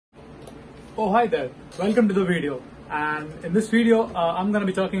Oh, hi there. Welcome to the video. And in this video, I'm going to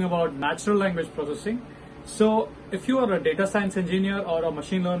be talking about natural language processing. So if you are a data science engineer or a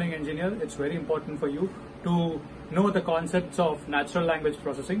machine learning engineer, it's very important for you to know the concepts of natural language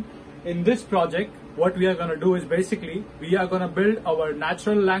processing. In this project, what we are going to do is basically, we are going to build our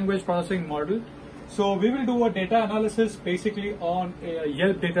natural language processing model. So we will do a data analysis basically on a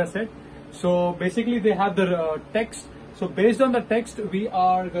YELP dataset. So basically they have the text. So based on the text, we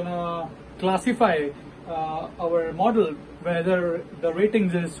are gonna classify our model whether the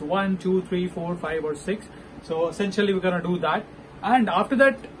ratings is 1, 2, 3, 4, 5 or 6. So essentially we're gonna do that. And after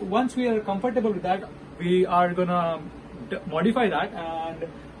that, once we are comfortable with that, we are gonna modify that and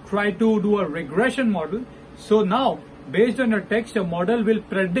try to do a regression model. So now based on your text, your model will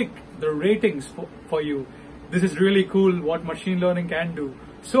predict the ratings for you. This is really cool what machine learning can do.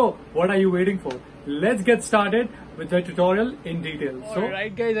 So what are you waiting for? Let's get started with the tutorial in detail.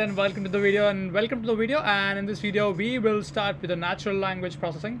 Alright guys, and welcome to the video and in this video we will start with the natural language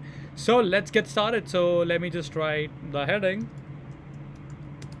processing. So let's get started. So let me just write the heading.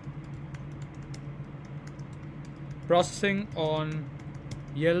 Processing on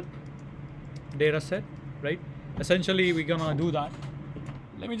YELP dataset, right? Essentially we're gonna do that.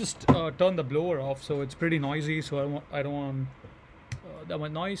 Let me just turn the blower off, so it's pretty noisy, so I don't want that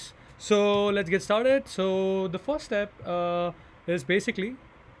much noise. So let's get started. So the first step is basically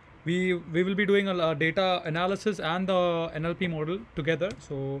we will be doing a data analysis and the NLP model together.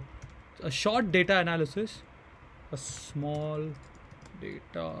 So a short data analysis, a small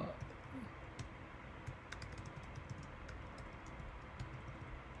data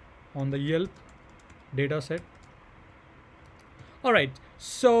on the YELP data set. All right,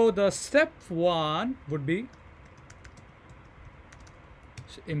 so the step one would be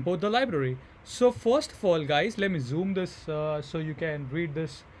import the library. So first of all guys, let me zoom this so you can read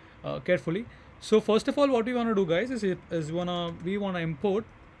this carefully. So first of all, what we want to do guys is we want to import,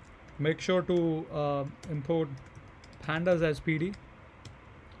 make sure to import pandas as PD.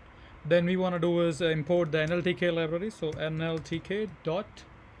 Then we want to do is import the NLTK library, so NLTK dot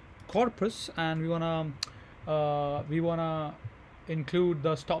corpus, and we want to include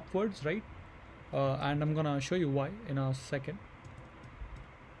the stop words, right? And I'm gonna show you why in a second.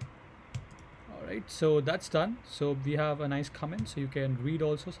 All right, so that's done. So we have a nice comment, so you can read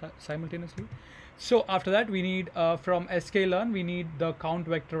also simultaneously. So after that, we need from Sklearn, we need the count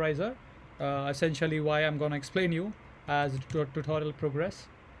vectorizer. Essentially, why I'm gonna explain you as the tutorial progress.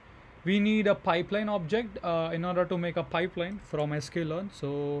 We need a pipeline object in order to make a pipeline from Sklearn.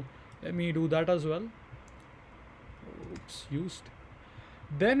 So let me do that as well. Oops, used.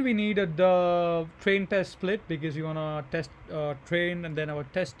 Then we needed the train test split, because you want to test train and then our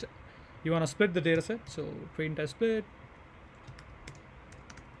test, you want to split the data set. So train test split,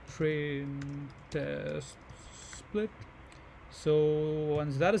 train test split. So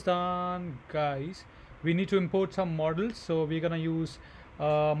once that is done guys, we need to import some models. So we're gonna use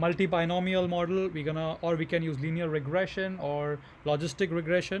multi-binomial model. We can use linear regression or logistic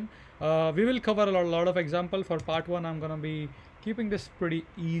regression. We will cover a lot of example. For part one, I'm gonna be keeping this pretty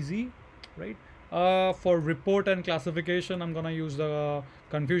easy, right? For report and classification, I'm gonna use the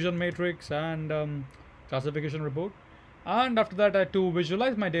confusion matrix and classification report. And after that, to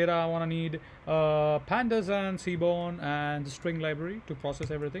visualize my data, I wanna need Pandas and Seaborn and the string library to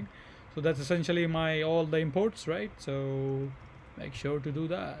process everything. So that's essentially all the imports, right? So make sure to do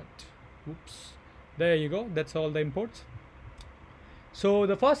that. Oops, there you go. That's all the imports. So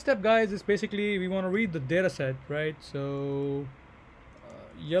the first step guys is basically we want to read the data set, right? So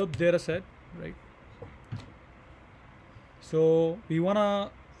YELP data set, right? So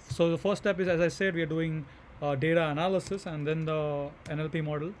the first step is, as I said, we are doing data analysis and then the NLP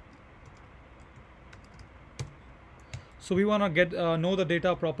model. So we want to know the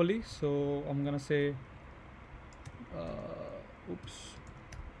data properly. So I'm gonna say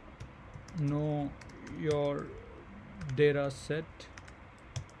know your data set.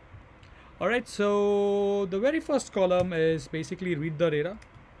 All right, so the very first column is basically read the data.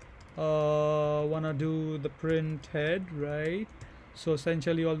 Wanna do the print head, right? So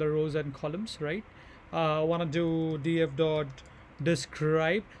essentially all the rows and columns, right? Wanna do df dot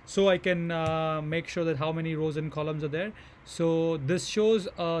describe, so I can make sure that how many rows and columns are there. So this shows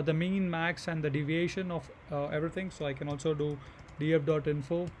the mean, max and the deviation of everything. So I can also do df dot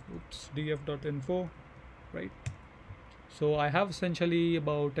info, df dot info, right? So I have essentially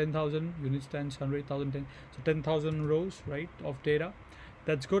about 10,000 units, 10, 100,000, 10, so 10,000 rows, right, of data.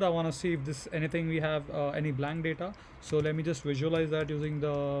 That's good. I want to see if this anything we have any blank data. So let me just visualize that using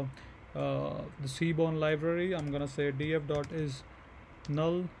the Seaborn library. I'm gonna say df dot is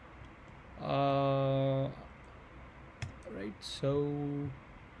null Right, so,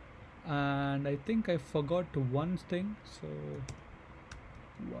 and I think I forgot one thing. So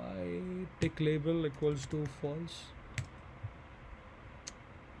why tick label equals to false.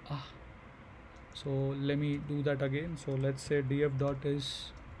 So let me do that again. So let's say df dot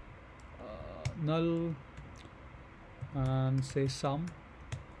is null and say sum.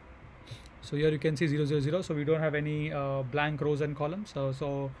 So here you can see 0 0 0. So we don't have any blank rows and columns.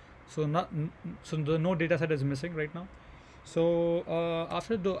 So no data set is missing right now. So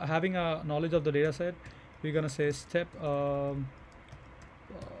after having a knowledge of the data set, we're gonna say step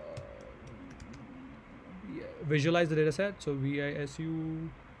visualize the data set. So VISU,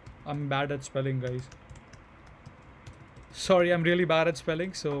 I'm bad at spelling, guys. Sorry, I'm really bad at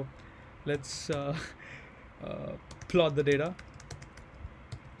spelling. So let's plot the data.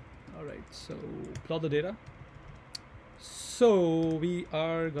 All right, so plot the data. So we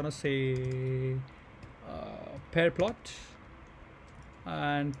are gonna say pair plot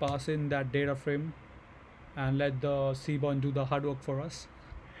and pass in that data frame and let the Seaborn do the hard work for us.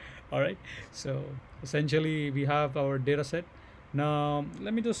 All right, so essentially we have our data set. Now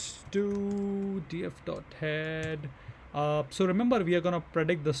let me just do df.head. So remember, we are gonna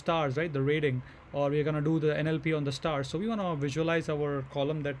predict the stars, right? The rating, or we are gonna do the NLP on the stars. So we wanna visualize our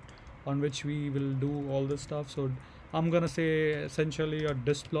column that on which we will do all this stuff. So I'm gonna say essentially a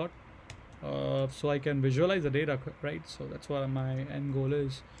disk plot, so I can visualize the data, right? So that's what my end goal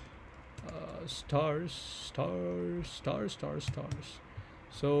is. Stars, stars, stars, stars, stars.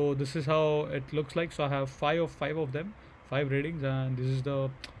 So this is how it looks like. So I have five of them, 5 ratings, and this is the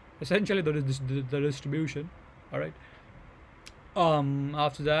essentially the distribution. All right.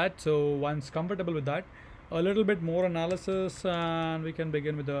 After that, so once comfortable with that, a little bit more analysis, and we can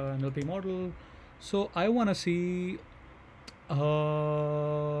begin with the NLP model. So I want to see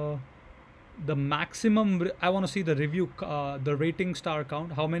the maximum. I want to see the review, the rating star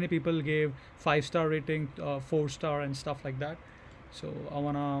count. How many people gave 5-star rating, 4-star, and stuff like that. So I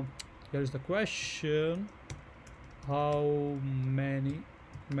wanna. Here's the question: how many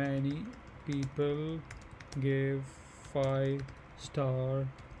people gave 5-star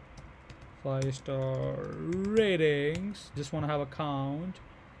ratings? Just want to have a count.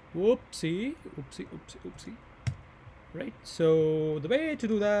 Whoopsie. Right, so the way to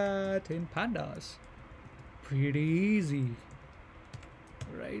do that in Pandas, pretty easy.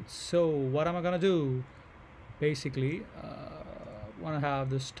 Right, so what am I gonna do? Basically, want to have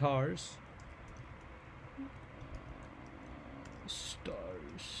the stars,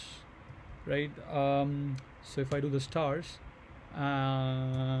 right? So if I do the stars,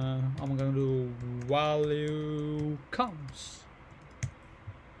 I'm gonna do value counts.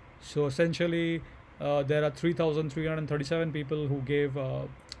 So essentially, there are 3,337 people who gave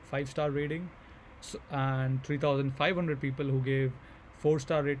 5-star rating, and 3,500 people who gave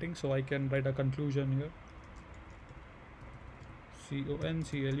 4-star rating. So I can write a conclusion here.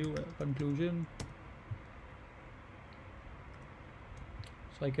 CONCLU conclusion.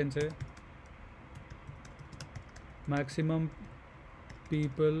 So I can say maximum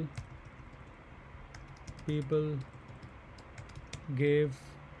people gave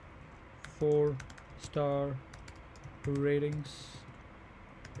 4-star ratings,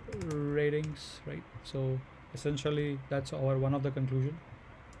 right? So essentially that's our one of the conclusion.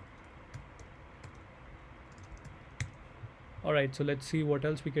 All right, so let's see what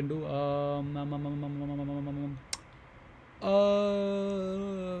else we can do.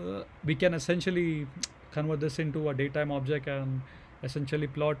 We can essentially convert this into a datetime object and essentially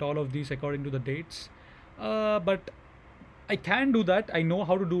plot all of these according to the dates. But I can do that. I know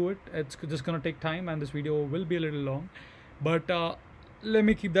how to do it. It's just gonna take time, and this video will be a little long. But let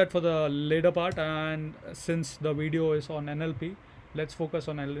me keep that for the later part. And since the video is on NLP, let's focus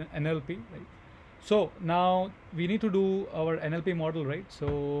on NLP, right? So now we need to do our NLP model, right?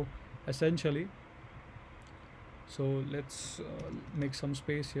 So essentially, so let's make some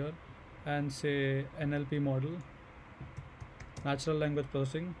space here and say NLP model, natural language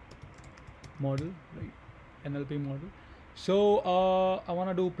processing model, right? NLP model. So I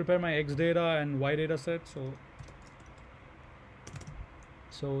want to prepare my X data and Y data set.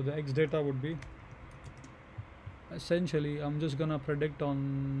 So the X data would be essentially, I'm just gonna predict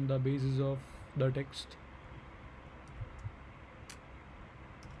on the basis of the text,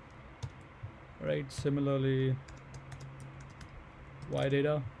 right? Similarly, Y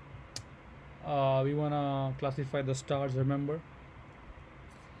data, we wanna classify the stars, remember?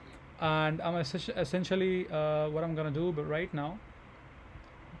 And I'm essentially what I'm gonna do, but right now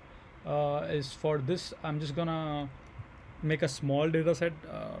is for this, I'm just gonna make a small data set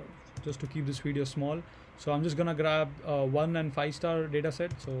just to keep this video small. So I'm just gonna grab 1 and 5 star data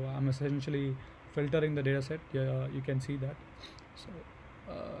set. So I'm essentially filtering the data set. Yeah, you can see that. So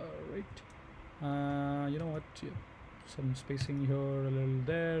you know what, yeah, some spacing here, a little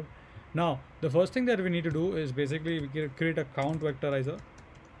there. Now the first thing that we need to do is basically we can create a count vectorizer,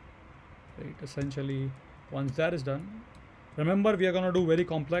 right? Essentially, once that is done, remember we are going to do very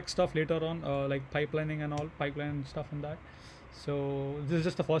complex stuff later on, like pipelining and all, pipeline stuff and that. So this is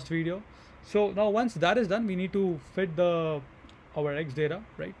just the first video. So now once that is done, we need to fit our X data,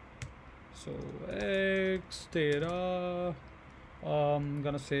 right? So X data, I'm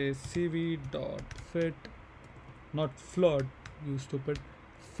gonna say cv dot fit, not flood, you stupid,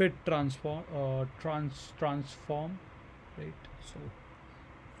 fit transform, transform, right? So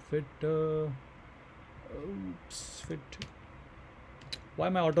fit, oops, fit. Why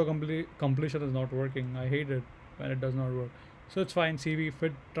my auto completion is not working? I hate it when it does not work. So it's fine. cv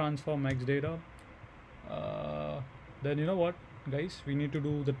fit transform X data. Then you know what, guys, we need to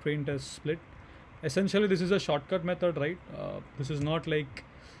do the train test split. Essentially this is a shortcut method, right? This is not like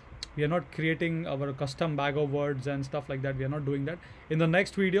we are not creating our custom bag of words and stuff like that. We are not doing that. In the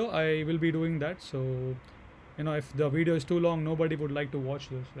next video I will be doing that. So you know, if the video is too long, nobody would like to watch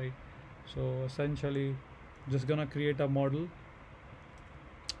this, right? So essentially just gonna create a model.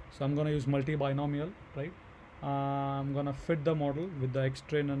 So I'm gonna use multi-binomial, right? I'm gonna fit the model with the X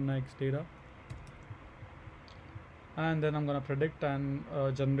train and X data, and then I'm gonna predict and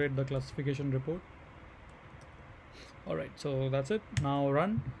generate the classification report. All right, so that's it. Now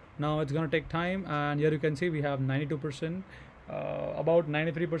run. Now it's gonna take time, and here you can see we have 92%, about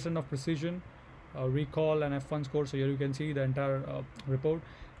 93% of precision, recall and F1 score. So here you can see the entire report.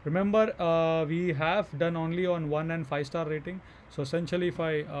 Remember, we have done only on 1 and 5 star rating. So essentially,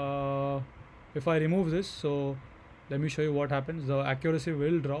 if I remove this, so let me show you what happens. The accuracy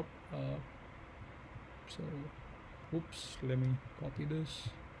will drop. So, oops, let me copy this.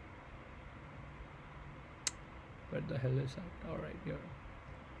 Where the hell is that? All right, here.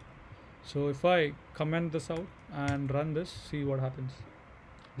 So if I comment this out and run this, see what happens.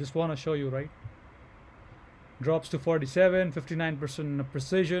 Just want to show you, right? Drops to 47, 59%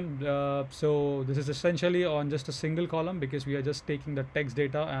 precision. So this is essentially on just a single column, because we are just taking the text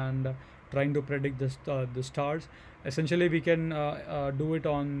data and trying to predict the stars. Essentially we can do it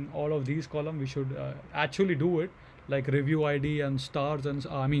on all of these columns. We should actually do it like review ID and stars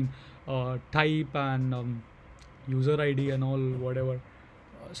and type and user ID and all, whatever.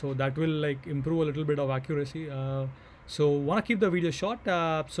 So that will like improve a little bit of accuracy. So want to keep the video short.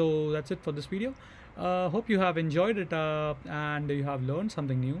 So that's it for this video. Hope you have enjoyed it and you have learned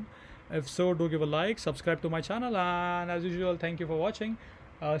something new. If so, do give a like, subscribe to my channel, and as usual, thank you for watching.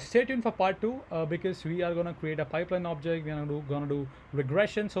 Stay tuned for part 2 because we are gonna create a pipeline object. We're gonna do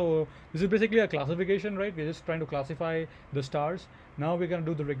regression. So this is basically a classification, right? We're just trying to classify the stars. Now we're gonna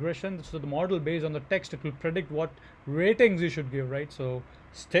do the regression. So the model, based on the text, it will predict what ratings you should give, right? So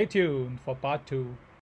stay tuned for part 2.